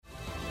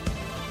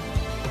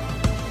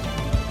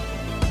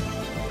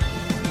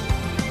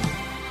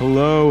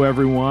Hello,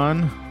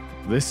 everyone.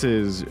 This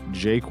is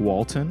Jake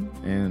Walton,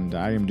 and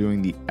I am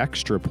doing the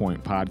Extra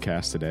Point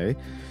podcast today.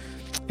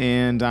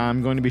 And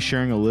I'm going to be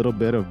sharing a little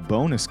bit of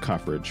bonus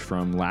coverage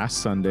from last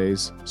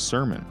Sunday's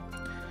sermon.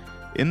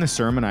 In the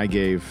sermon, I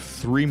gave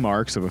 3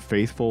 marks of a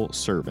faithful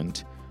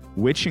servant,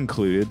 which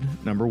included,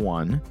 number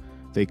 1,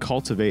 they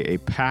cultivate a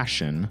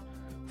passion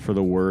for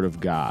the Word of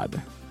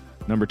God.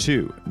 Number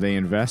 2, they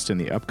invest in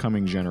the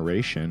upcoming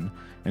generation.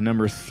 And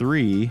number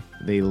 3,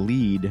 they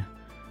lead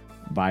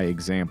by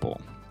example.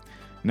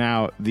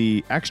 Now,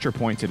 the extra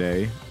point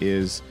today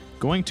is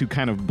going to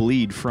kind of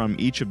bleed from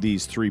each of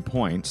these 3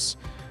 points,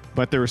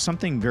 but there is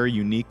something very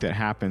unique that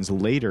happens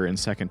later in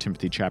 2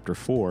 Timothy chapter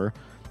 4,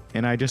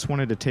 and I just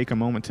wanted to take a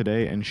moment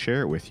today and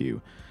share it with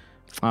you.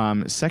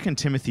 2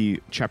 Timothy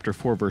chapter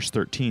 4, verse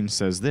 13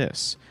 says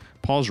this.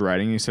 Paul's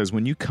writing, he says,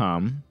 "When you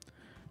come,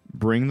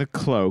 bring the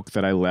cloak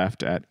that I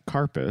left at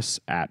Carpus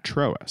at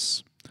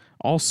Troas,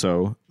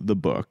 also the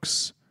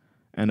books,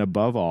 and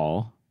above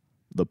all,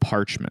 the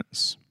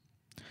parchments."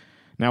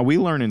 Now, we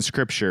learn in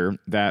Scripture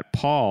that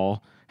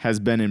Paul has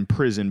been in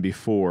prison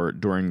before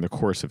during the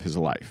course of his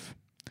life.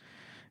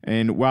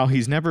 And while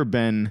he's never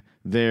been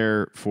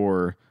there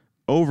for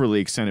overly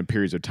extended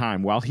periods of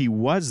time, while he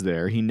was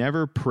there, he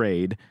never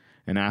prayed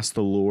and asked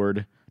the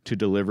Lord to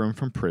deliver him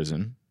from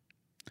prison.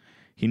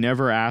 He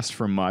never asked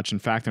for much. In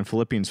fact, in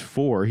Philippians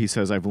 4, he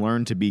says, "I've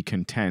learned to be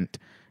content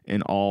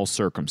in all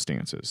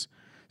circumstances."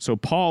 So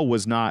Paul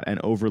was not an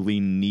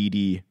overly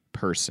needy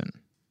person.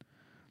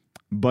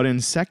 But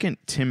in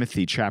 2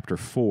 Timothy chapter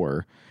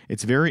 4,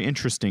 it's very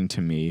interesting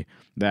to me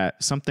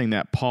that something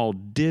that Paul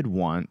did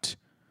want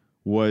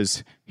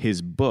was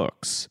his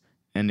books,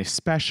 and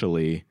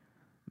especially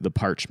the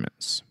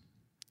parchments.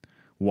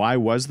 Why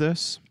was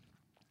this?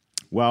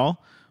 Well,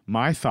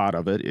 my thought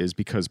of it is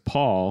because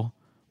Paul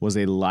was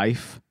a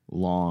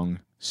lifelong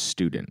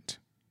student.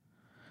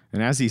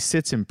 And as he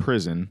sits in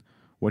prison,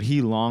 what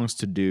he longs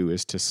to do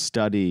is to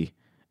study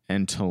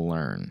and to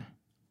learn.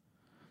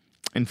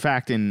 In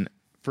fact, in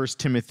 1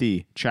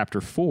 Timothy chapter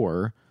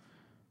 4,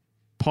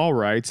 Paul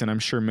writes, and I'm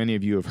sure many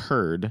of you have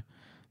heard,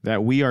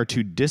 that we are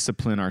to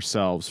discipline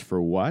ourselves for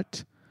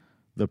what?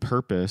 The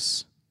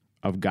purpose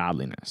of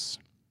godliness.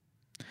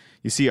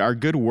 You see, our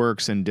good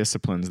works and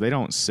disciplines, they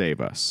don't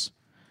save us,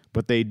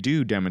 but they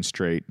do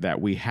demonstrate that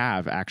we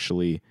have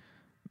actually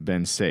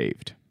been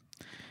saved.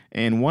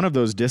 And one of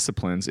those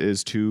disciplines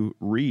is to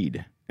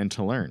read and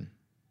to learn.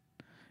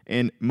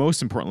 And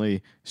most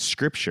importantly,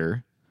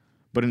 Scripture.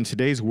 But in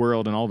today's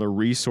world and all the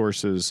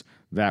resources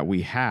that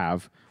we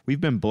have,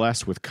 we've been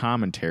blessed with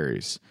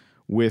commentaries,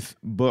 with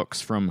books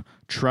from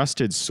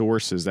trusted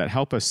sources that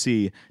help us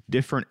see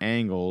different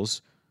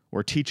angles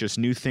or teach us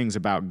new things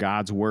about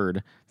God's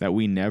Word that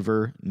we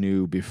never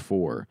knew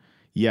before.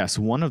 Yes,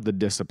 one of the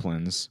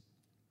disciplines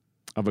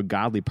of a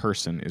godly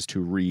person is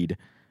to read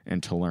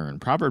and to learn.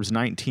 Proverbs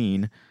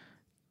 19,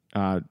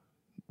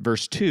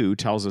 verse 2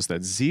 tells us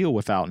that zeal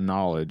without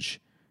knowledge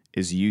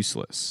is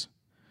useless.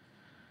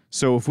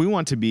 So if we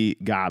want to be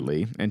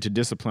godly and to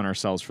discipline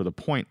ourselves for the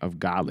point of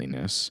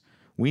godliness,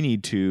 we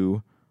need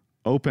to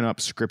open up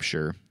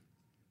Scripture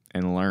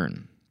and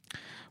learn.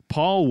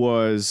 Paul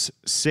was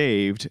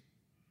saved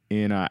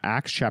in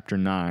Acts chapter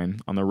 9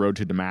 on the road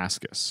to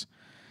Damascus.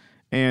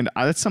 And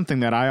that's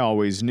something that I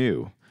always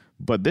knew.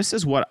 But this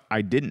is what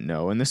I didn't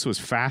know, and this was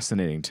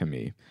fascinating to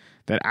me,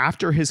 that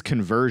after his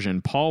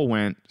conversion, Paul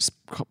went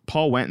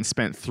and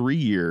spent 3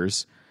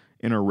 years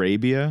in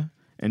Arabia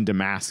and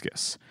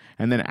Damascus.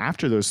 And then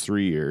after those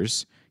 3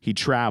 years, he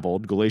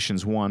traveled.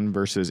 Galatians 1,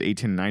 verses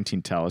 18 and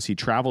 19 tell us he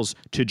travels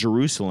to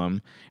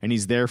Jerusalem, and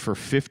he's there for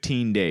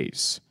 15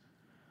 days.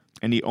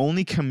 And he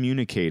only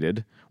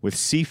communicated with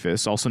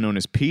Cephas, also known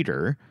as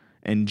Peter,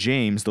 and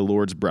James, the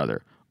Lord's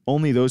brother.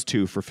 Only those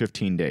 2 for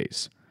 15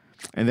 days.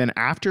 And then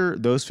after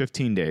those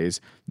 15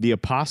 days, the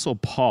Apostle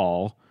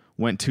Paul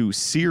went to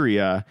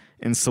Syria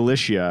and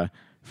Cilicia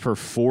for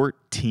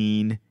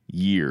 14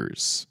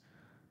 years,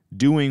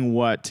 doing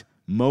what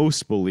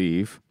most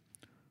believe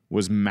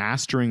was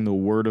mastering the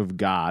Word of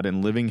God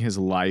and living his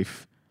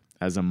life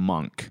as a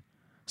monk,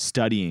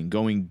 studying,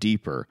 going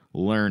deeper,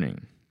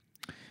 learning.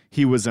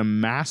 He was a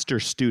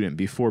master student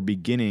before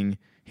beginning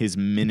his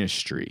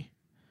ministry,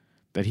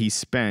 that he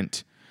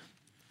spent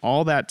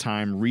all that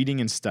time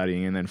reading and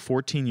studying, and then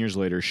 14 years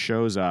later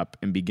shows up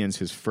and begins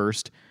his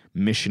first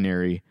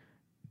missionary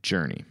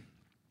journey.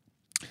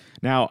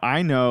 Now,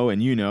 I know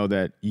and you know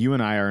that you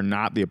and I are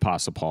not the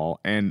Apostle Paul,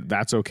 and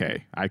that's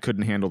okay. I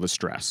couldn't handle the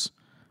stress.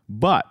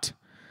 But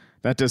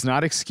that does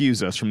not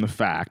excuse us from the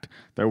fact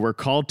that we're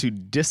called to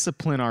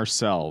discipline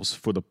ourselves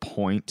for the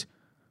point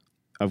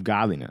of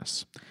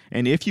godliness.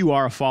 And if you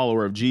are a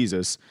follower of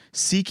Jesus,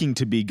 seeking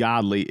to be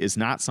godly is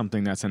not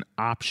something that's an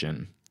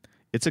option.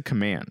 It's a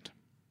command.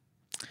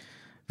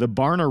 The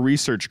Barna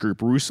Research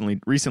Group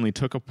recently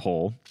took a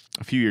poll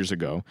a few years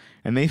ago,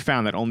 and they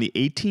found that only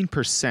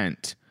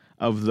 18%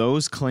 of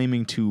those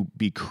claiming to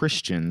be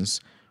Christians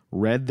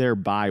read their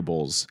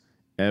Bibles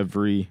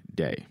every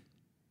day.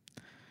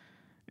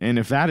 And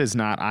if that is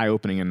not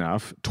eye-opening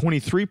enough,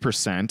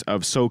 23%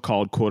 of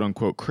so-called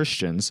quote-unquote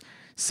Christians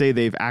say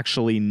they've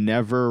actually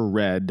never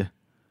read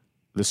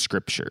the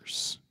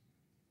scriptures.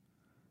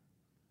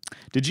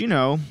 Did you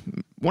know,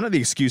 one of the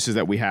excuses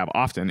that we have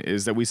often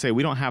is that we say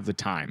we don't have the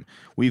time.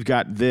 We've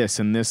got this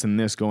and this and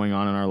this going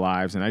on in our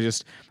lives, and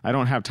I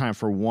don't have time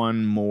for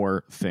one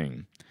more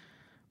thing.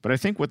 But I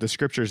think what the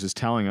scriptures is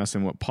telling us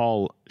and what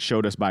Paul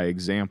showed us by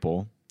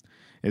example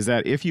is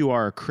that if you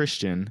are a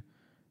Christian,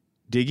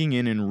 digging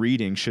in and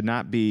reading should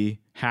not be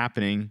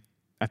happening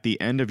at the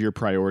end of your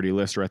priority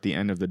list or at the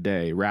end of the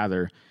day.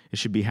 Rather, it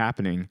should be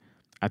happening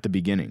at the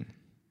beginning.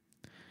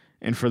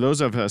 And for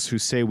those of us who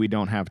say we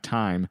don't have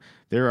time,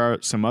 there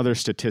are some other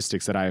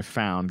statistics that I have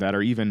found that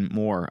are even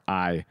more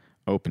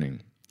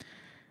eye-opening.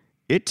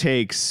 It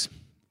takes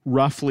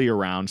roughly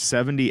around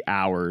 70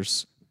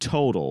 hours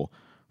total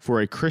for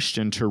a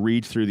Christian to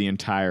read through the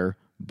entire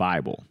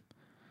Bible.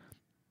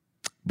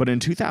 But in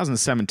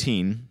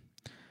 2017,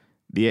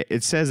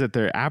 it says that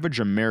the average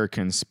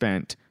American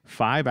spent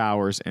 5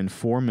 hours and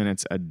 4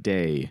 minutes a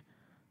day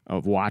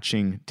of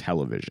watching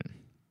television.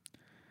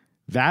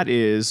 That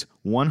is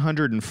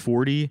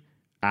 140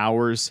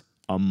 hours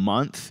a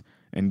month,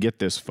 and get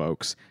this,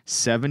 folks,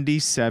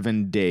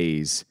 77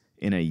 days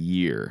in a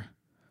year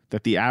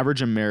that the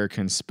average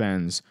American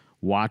spends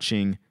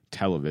watching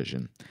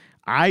television.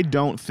 I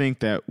don't think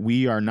that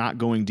we are not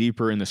going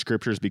deeper in the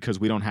scriptures because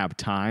we don't have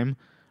time.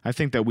 I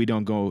think that we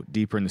don't go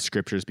deeper in the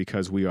scriptures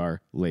because we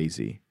are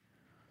lazy.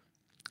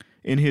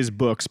 In his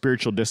book,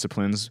 Spiritual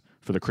Disciplines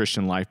for the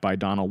Christian Life by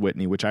Donald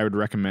Whitney, which I would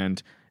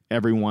recommend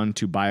everyone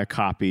to buy a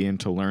copy and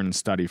to learn and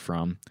study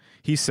from,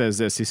 he says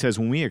this. He says,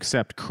 when we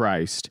accept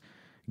Christ,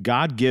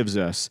 God gives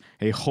us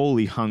a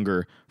holy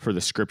hunger for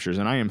the scriptures.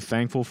 And I am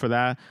thankful for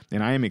that,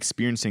 and I am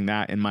experiencing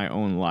that in my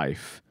own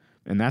life.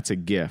 And that's a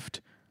gift.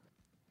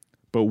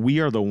 But we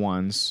are the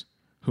ones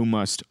who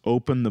must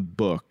open the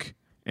book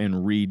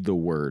and read the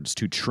words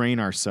to train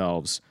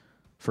ourselves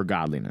for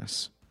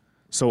godliness.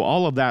 So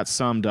all of that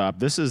summed up,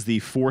 this is the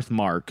fourth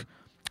mark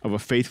of a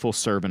faithful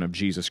servant of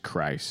Jesus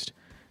Christ.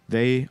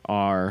 They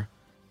are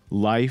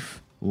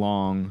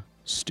lifelong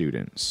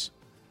students.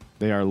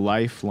 They are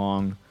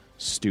lifelong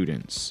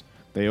students.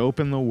 They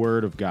open the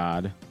Word of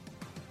God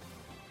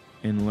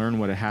and learn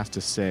what it has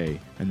to say,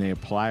 and they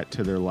apply it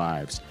to their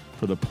lives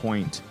for the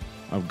point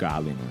of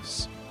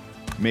godliness.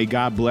 May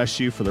God bless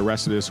you for the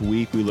rest of this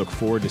week. We look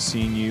forward to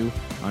seeing you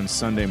on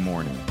Sunday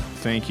morning.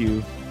 Thank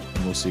you,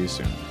 and we'll see you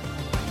soon.